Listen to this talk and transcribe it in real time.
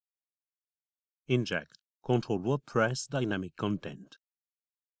Inject, control WordPress dynamic content.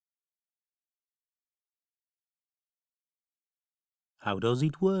 How does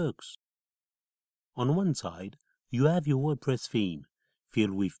it work? On one side, you have your WordPress theme,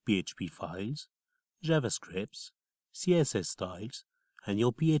 filled with PHP files, JavaScripts, CSS styles, and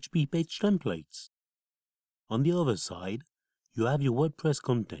your PHP page templates. On the other side, you have your WordPress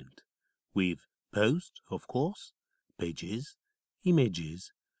content, with posts, of course, pages,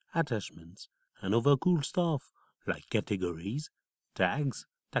 images, attachments, and other cool stuff like categories, tags,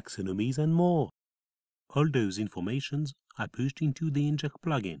 taxonomies, and more. All those informations are pushed into the Inject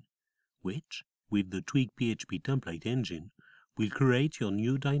plugin, which, with the tweaked PHP template engine, will create your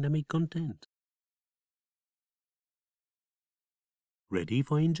new dynamic content. Ready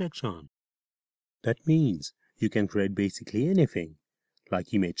for injection. That means you can create basically anything,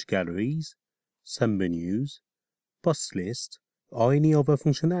 like image galleries, submenus, post list, or any other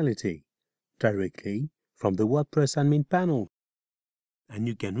functionality, directly from the WordPress admin panel. And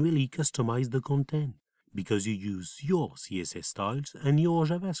you can really customize the content, because you use your CSS styles and your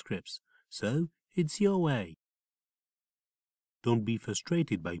JavaScripts, so it's your way. Don't be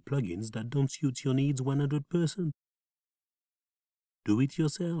frustrated by plugins that don't suit your needs 100%. Do it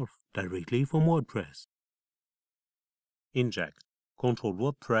yourself, directly from WordPress. Inject, control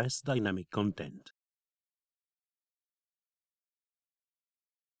WordPress dynamic content.